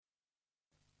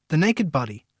The Naked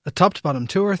Body, a top-to-bottom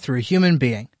tour through a human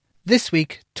being. This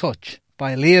week, Touch,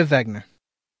 by Leah Wegner.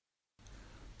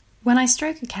 When I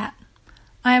stroke a cat,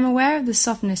 I am aware of the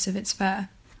softness of its fur.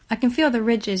 I can feel the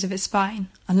ridges of its spine,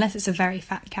 unless it's a very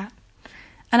fat cat.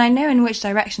 And I know in which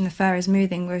direction the fur is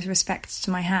moving with respect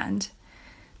to my hand.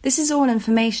 This is all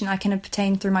information I can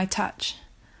obtain through my touch.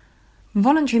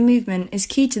 Voluntary movement is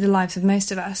key to the lives of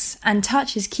most of us, and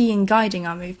touch is key in guiding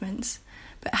our movements.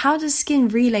 But how does skin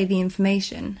relay the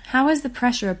information? How has the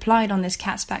pressure applied on this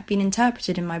cat's back been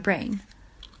interpreted in my brain?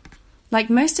 Like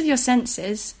most of your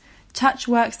senses, touch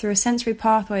works through a sensory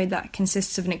pathway that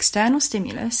consists of an external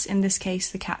stimulus, in this case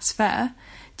the cat's fur,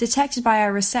 detected by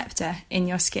a receptor in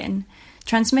your skin,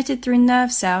 transmitted through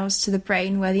nerve cells to the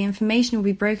brain where the information will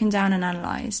be broken down and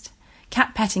analysed.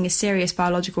 Cat petting is serious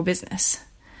biological business.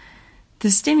 The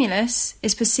stimulus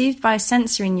is perceived by a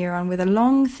sensory neuron with a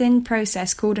long, thin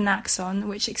process called an axon,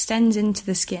 which extends into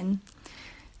the skin.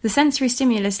 The sensory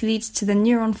stimulus leads to the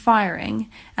neuron firing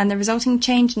and the resulting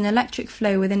change in electric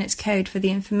flow within its code for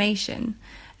the information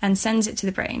and sends it to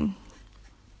the brain.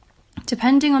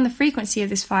 Depending on the frequency of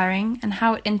this firing and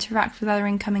how it interacts with other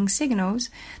incoming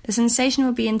signals, the sensation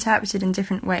will be interpreted in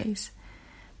different ways.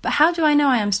 But how do I know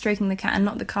I am stroking the cat and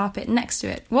not the carpet next to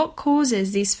it? What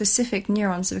causes these specific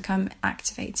neurons to become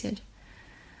activated?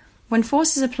 When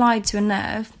force is applied to a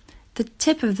nerve, the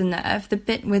tip of the nerve, the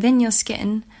bit within your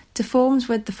skin, deforms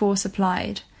with the force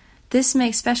applied. This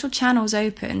makes special channels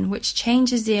open, which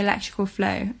changes the electrical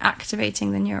flow,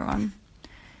 activating the neuron.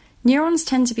 Neurons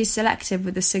tend to be selective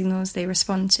with the signals they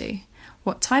respond to.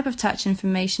 What type of touch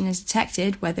information is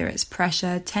detected, whether it's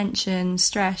pressure, tension,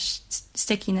 stress,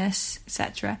 stickiness,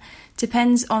 etc.,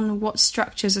 depends on what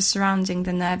structures are surrounding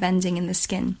the nerve ending in the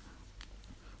skin.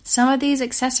 Some of these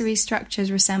accessory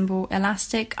structures resemble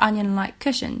elastic, onion-like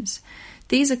cushions.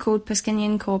 These are called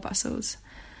Purkinje corpuscles.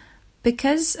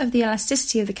 Because of the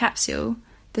elasticity of the capsule,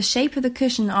 the shape of the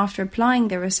cushion after applying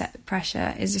the receptor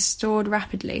pressure is restored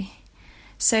rapidly.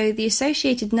 So the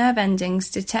associated nerve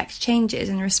endings detect changes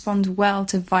and respond well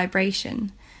to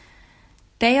vibration.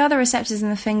 They are the receptors in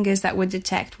the fingers that would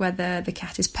detect whether the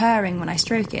cat is purring when I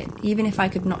stroke it, even if I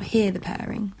could not hear the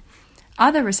purring.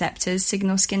 Other receptors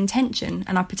signal skin tension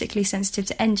and are particularly sensitive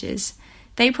to edges.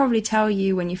 They probably tell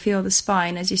you when you feel the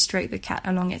spine as you stroke the cat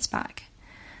along its back.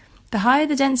 The higher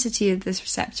the density of the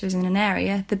receptors in an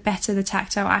area, the better the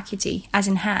tactile acuity, as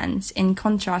in hands, in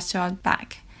contrast to our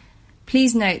back.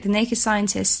 Please note, the naked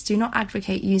scientists do not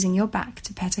advocate using your back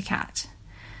to pet a cat.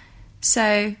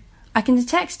 So, I can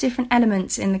detect different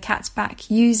elements in the cat's back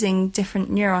using different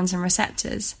neurons and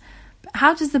receptors, but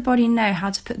how does the body know how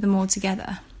to put them all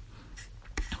together?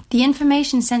 The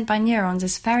information sent by neurons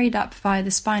is ferried up via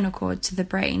the spinal cord to the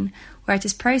brain, where it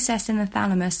is processed in the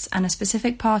thalamus and a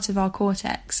specific part of our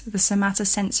cortex, the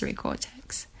somatosensory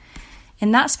cortex.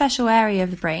 In that special area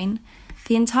of the brain,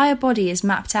 the entire body is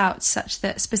mapped out such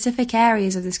that specific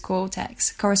areas of this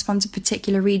cortex correspond to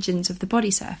particular regions of the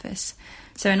body surface.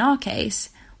 So in our case,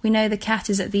 we know the cat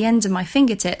is at the ends of my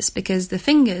fingertips because the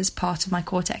fingers part of my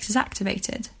cortex is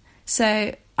activated.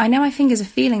 So I know my fingers are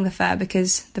feeling the fur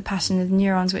because the pattern of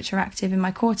neurons which are active in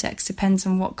my cortex depends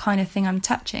on what kind of thing I'm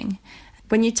touching.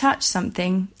 When you touch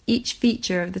something, each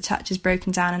feature of the touch is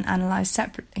broken down and analysed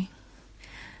separately.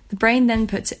 The brain then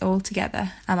puts it all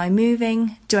together. Am I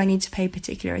moving? Do I need to pay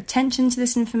particular attention to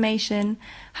this information?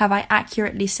 Have I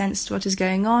accurately sensed what is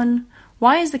going on?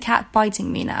 Why is the cat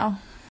biting me now?